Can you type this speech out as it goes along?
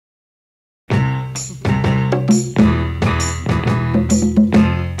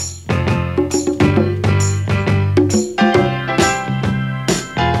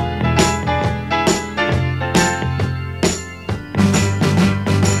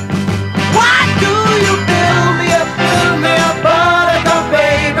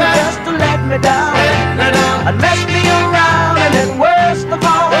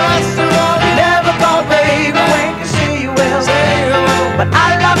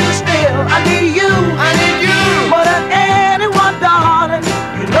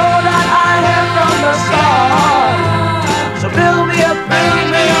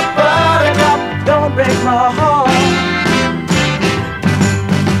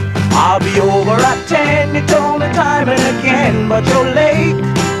I'll be over at 10, you told me time and again, but you're late.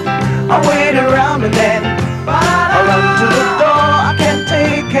 I waited around and then I run to the door. I can't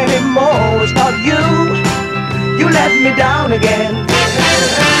take anymore. It's not you, you let me down again.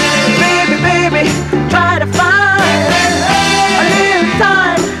 Baby, baby, try to find a little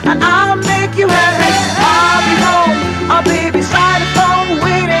time and I'll make you happy. I'll be home, I'll be beside the phone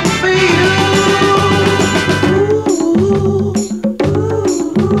waiting for you.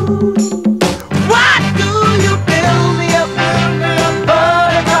 Why do you build me up,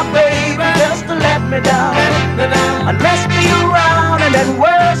 buttercup, baby, just to let me down and mess me around? And then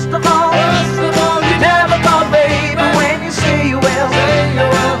worst of all, you never call, baby, when you say you will.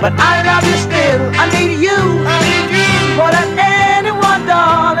 But I love you still, I need you more than anyone,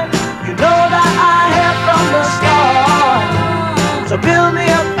 darling. You know that I have from the start. So build me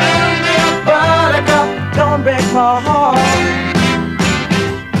up, buttercup, don't break my heart.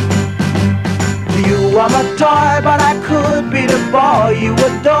 You are my toy, but I could be the boy you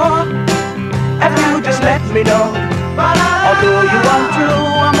adore if you just let me know. Although you are true,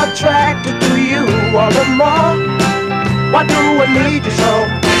 I'm attracted to you all the more. Why do I need you so?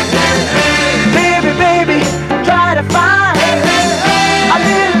 Baby, baby, try to find a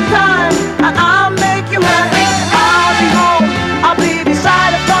little time and I'll make you happy. I'll be home, I'll be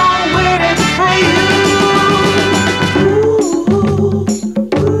beside the phone waiting for you.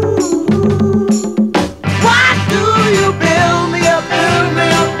 Why do you build me up,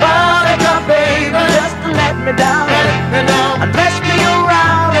 buttercup, baby, just to let me down and mess me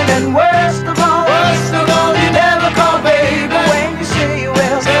around? And then worst of all, you never call, baby, when you say you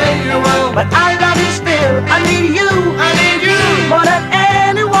will. But I